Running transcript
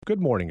Good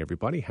morning,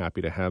 everybody.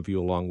 Happy to have you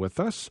along with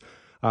us.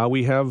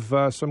 We have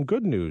some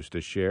good news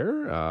to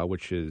share,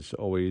 which is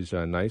always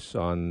nice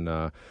on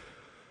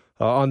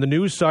the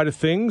news side of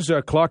things.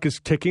 Clock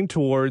is ticking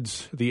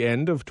towards the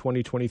end of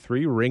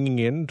 2023, ringing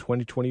in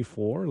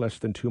 2024. Less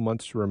than 2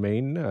 months to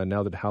remain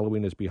now that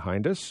Halloween is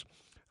behind us.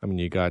 I mean,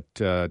 you got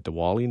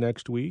Diwali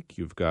next week.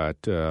 You've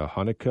got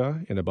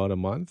Hanukkah in about a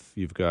month.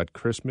 You've got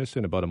Christmas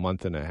in about a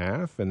month and a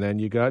half. And then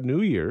you got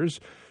New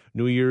Year's.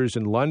 New Year's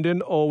in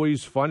London,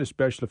 always fun,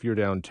 especially if you're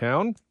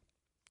downtown.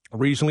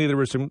 Recently, there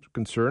was some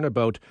concern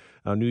about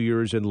New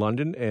Year's in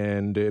London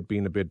and it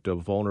being a bit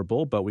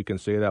vulnerable, but we can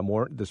say that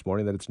this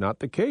morning that it's not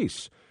the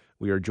case.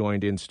 We are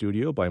joined in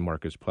studio by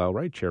Marcus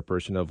Plowright,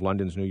 chairperson of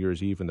London's New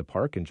Year's Eve in the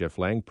Park, and Jeff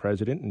Lang,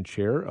 president and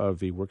chair of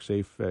the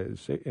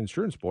WorkSafe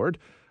Insurance Board.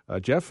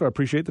 Jeff, I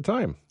appreciate the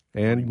time.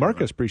 And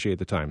Marcus, appreciate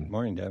the time.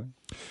 Morning, Devon.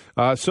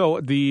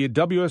 So the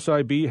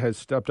WSIB has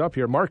stepped up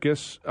here.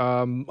 Marcus,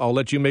 I'll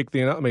let you make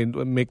the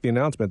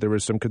announcement. There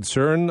was some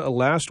concern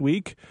last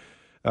week,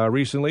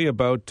 recently,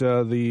 about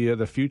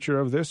the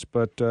future of this,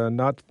 but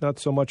not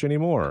so much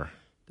anymore.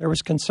 There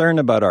was concern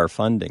about our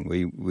funding.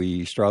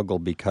 We struggle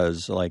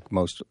because, like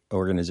most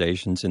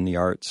organizations in the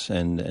arts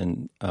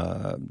and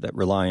that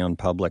rely on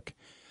public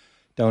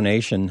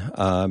donation,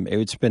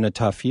 it's been a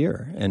tough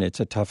year, and it's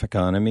a tough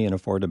economy, and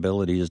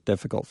affordability is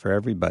difficult for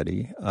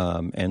everybody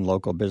and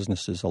local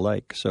businesses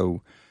alike.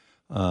 So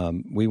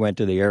we went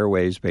to the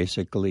airwaves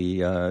basically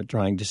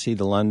trying to see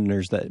the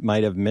Londoners that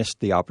might have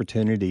missed the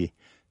opportunity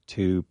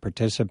to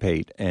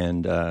participate,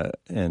 and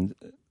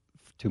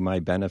to my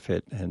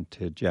benefit and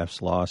to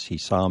Jeff's loss, he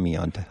saw me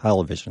on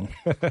television.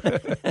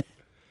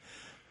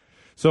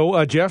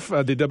 So, Jeff,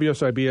 the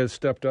WSIB has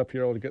stepped up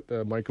here. I'll get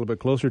the mic a little bit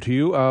closer to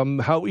you.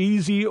 How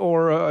easy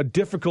or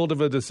difficult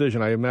of a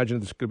decision? I imagine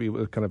this could be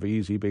kind of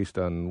easy based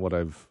on what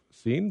I've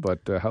seen,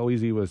 but how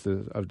easy of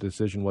a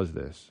decision was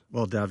this?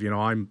 Well, Dev,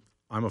 I'm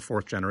a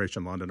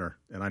fourth-generation Londoner,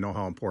 and I know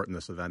how important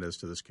this event is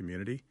to this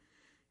community.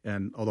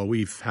 And although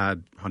we've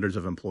had hundreds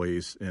of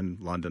employees in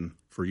London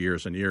for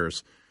years and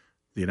years,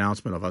 the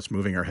announcement of us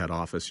moving our head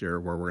office here,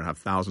 where we're going to have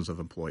thousands of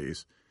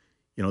employees,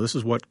 this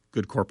is what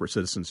good corporate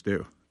citizens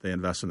do. They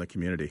invest in the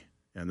community.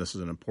 And this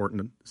is an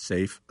important,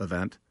 safe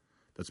event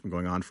that's been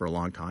going on for a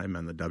long time.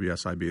 And the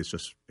WSIB is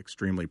just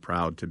extremely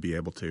proud to be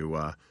able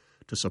to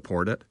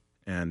support it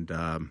and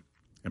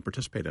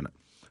participate in it.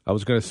 I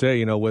was going to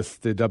say,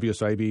 with the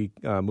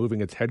WSIB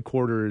moving its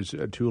headquarters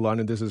to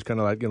London, this is kind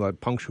of like, a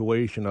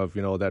punctuation of,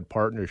 that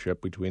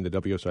partnership between the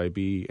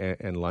WSIB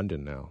and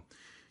London now.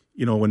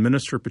 When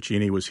Minister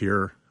Piccini was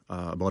here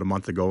about a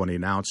month ago and he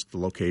announced the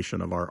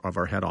location of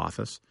our head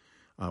office,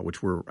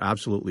 which we're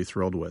absolutely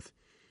thrilled with,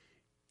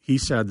 he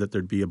said that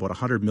there'd be about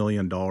 $100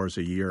 million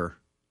a year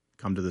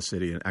come to the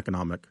city in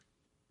economic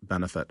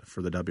benefit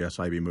for the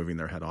WSIB moving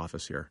their head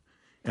office here.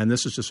 And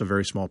this is just a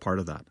very small part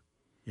of that.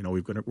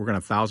 We're going to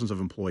have thousands of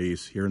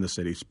employees here in the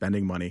city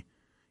spending money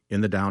in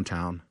the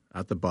downtown,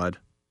 at the Bud,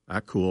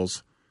 at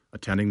Cools,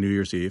 attending New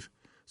Year's Eve.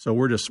 So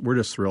we're just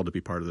thrilled to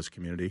be part of this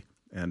community,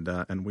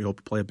 and we hope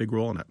to play a big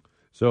role in it.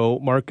 So,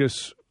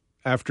 Marcus,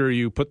 after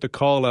you put the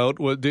call out,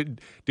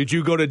 did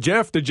you go to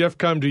Jeff? Did Jeff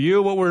come to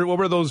you? What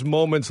were those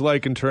moments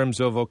like in terms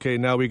of, okay,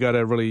 now we got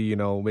to really,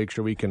 make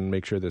sure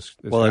this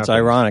Well, happens? It's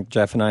ironic.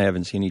 Jeff and I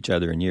haven't seen each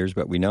other in years,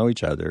 but we know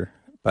each other.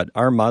 But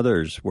our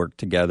mothers worked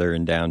together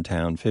in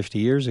downtown 50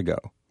 years ago.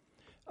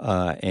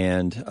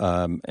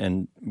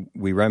 And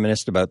we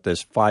reminisced about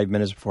this 5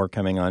 minutes before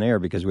coming on air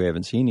because we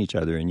haven't seen each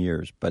other in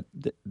years. But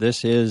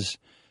this is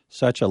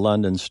such a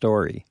London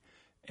story.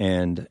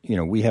 And,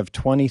 we have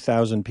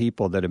 20,000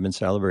 people that have been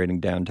celebrating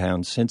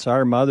downtown since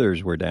our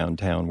mothers were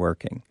downtown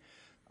working.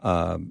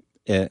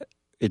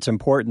 It's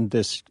important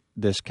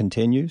this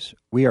continues.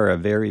 We are a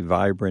very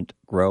vibrant,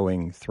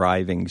 growing,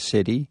 thriving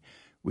city.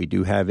 We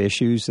do have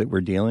issues that we're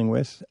dealing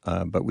with,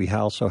 but we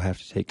also have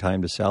to take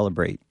time to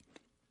celebrate.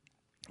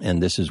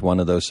 And this is one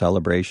of those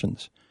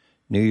celebrations.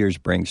 New Year's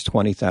brings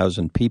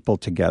 20,000 people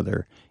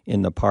together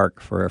in the park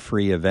for a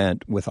free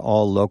event with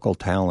all local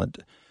talent.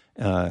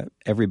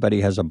 Everybody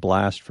has a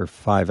blast for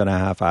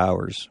 5.5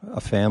 hours, a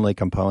family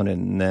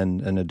component and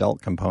then an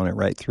adult component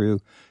right through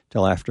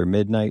till after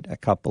midnight, a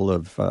couple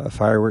of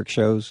fireworks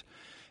shows.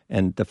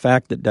 And the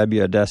fact that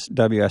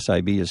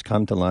WSIB has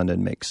come to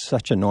London makes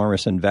such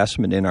enormous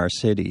investment in our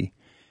city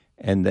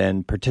and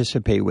then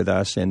participate with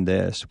us in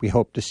this. We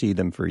hope to see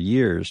them for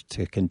years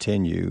to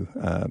continue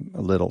a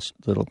little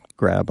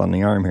grab on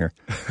the arm here.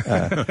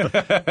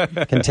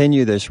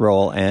 Continue this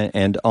role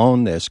and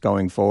own this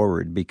going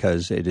forward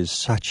because it is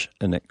such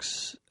an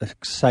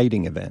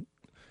exciting event.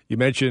 You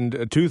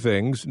mentioned two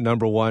things.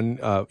 Number one,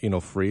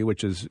 free,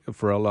 which is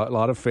for a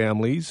lot of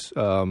families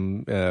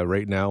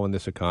right now in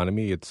this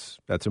economy.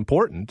 That's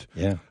important.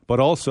 Yeah.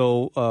 But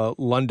also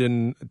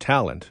London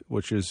talent,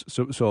 which is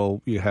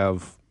so you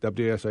have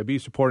WSIB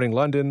supporting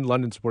London,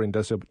 London supporting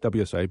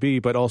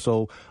WSIB, but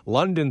also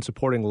London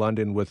supporting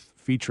London with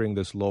featuring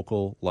this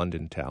local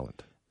London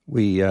talent.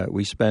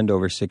 We spend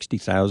over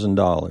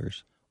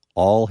 $60,000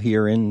 all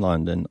here in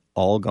London,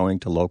 all going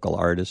to local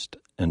artists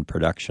and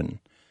production.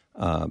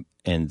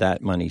 And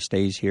that money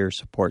stays here,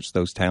 supports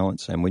those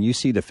talents. And when you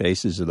see the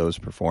faces of those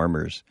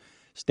performers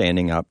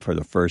standing up for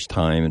the first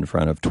time in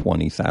front of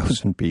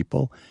 20,000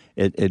 people,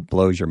 it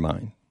blows your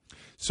mind.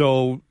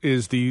 So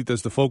does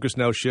the focus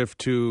now shift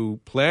to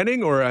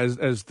planning, or as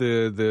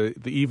the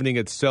evening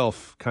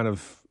itself kind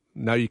of,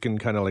 now you can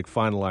kind of like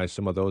finalize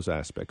some of those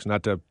aspects?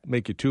 Not to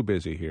make you too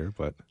busy here,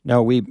 but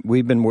no,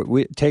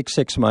 it takes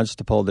 6 months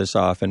to pull this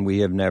off, and we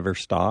have never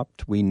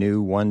stopped. We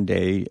knew one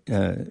day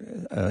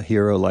a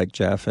hero like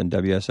Jeff and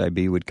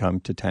WSIB would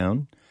come to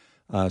town,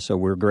 so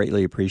we're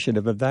greatly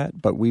appreciative of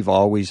that. But we've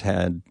always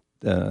had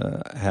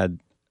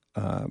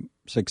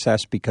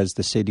success because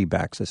the city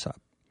backs us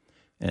up,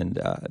 and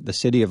the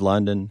City of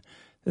London,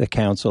 the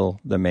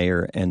council, the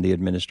mayor, and the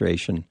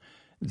administration.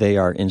 They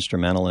are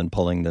instrumental in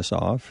pulling this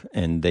off,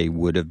 and they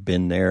would have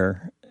been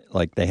there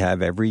like they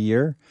have every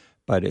year.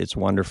 But it's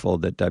wonderful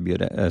that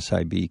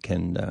WSIB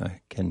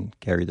can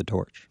carry the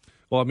torch.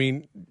 Well, I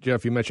mean,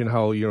 Jeff, you mentioned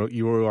how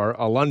you are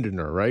a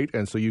Londoner, right?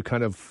 And so you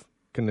kind of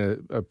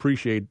can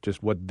appreciate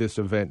just what this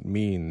event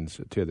means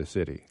to the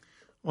city.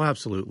 Well,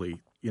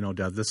 absolutely.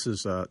 Dev, this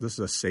is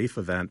a safe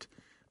event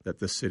that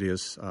this city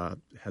has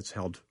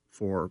held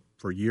for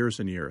years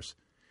and years,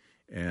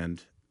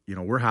 and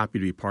we're happy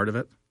to be part of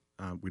it.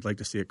 We'd like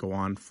to see it go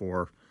on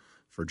for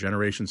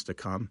generations to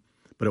come,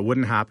 but it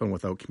wouldn't happen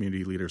without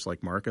community leaders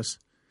like Marcus.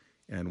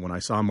 And when I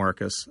saw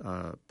Marcus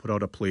put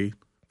out a plea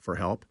for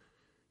help,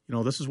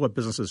 this is what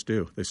businesses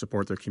do. They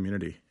support their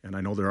community. And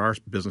I know there are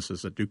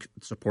businesses that do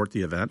support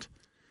the event,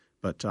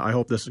 but I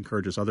hope this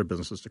encourages other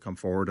businesses to come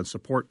forward and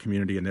support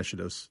community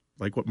initiatives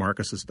like what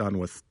Marcus has done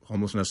with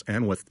homelessness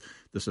and with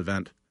this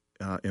event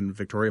in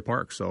Victoria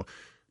Park. So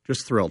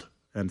just thrilled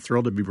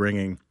to be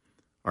bringing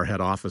our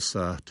head office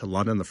to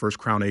London, the first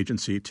Crown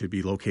agency to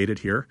be located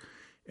here,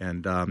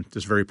 and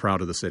just very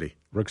proud of the city.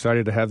 We're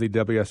excited to have the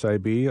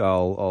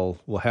WSIB.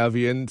 We'll have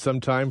you in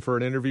sometime for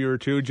an interview or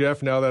two,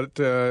 Jeff. Now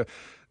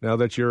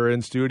that you're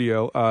in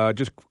studio,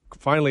 just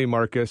finally,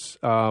 Marcus,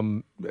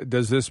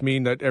 does this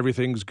mean that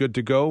everything's good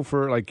to go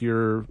for like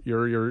you're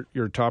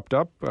topped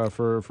up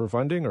for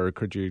funding, or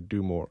could you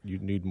do more? You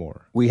need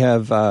more. We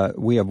have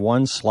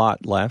one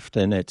slot left,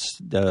 and it's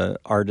the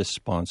artist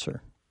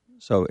sponsor.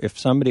 So if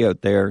somebody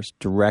out there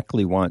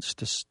directly wants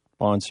to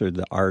sponsor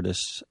the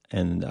artists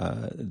and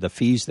the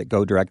fees that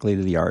go directly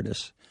to the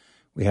artists,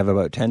 we have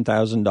about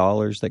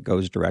 $10,000 that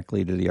goes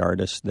directly to the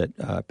artists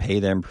that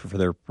pay them for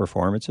their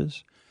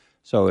performances.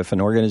 So if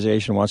an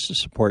organization wants to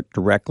support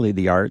directly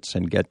the arts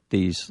and get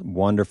these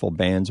wonderful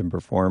bands and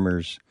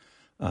performers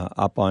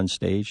up on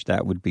stage,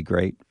 that would be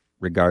great.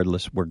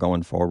 Regardless, we're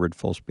going forward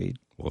full speed.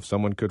 Well, if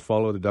someone could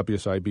follow the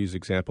WSIB's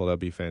example, that'd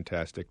be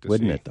fantastic to see.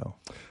 Wouldn't it,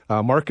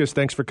 though? Marcus,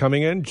 thanks for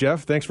coming in.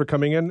 Jeff, thanks for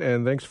coming in,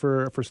 and thanks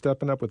for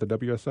stepping up with the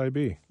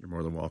WSIB. You're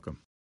more than welcome.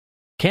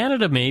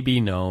 Canada may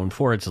be known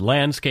for its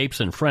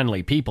landscapes and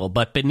friendly people,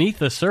 but beneath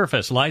the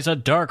surface lies a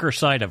darker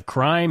side of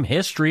crime,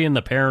 history, and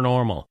the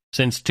paranormal.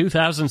 Since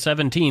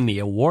 2017, the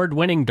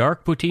award-winning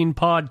Dark Poutine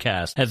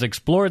podcast has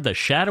explored the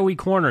shadowy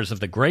corners of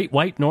the Great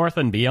White North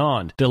and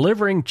beyond,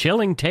 delivering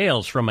chilling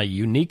tales from a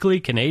uniquely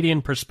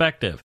Canadian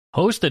perspective.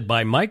 Hosted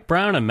by Mike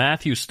Brown and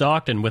Matthew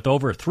Stockton with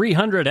over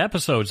 300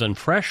 episodes and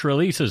fresh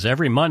releases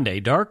every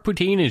Monday, Dark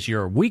Poutine is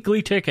your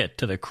weekly ticket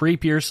to the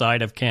creepier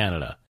side of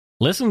Canada.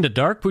 Listen to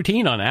Dark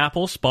Poutine on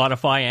Apple,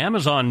 Spotify,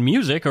 Amazon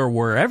Music, or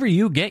wherever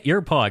you get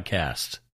your podcasts.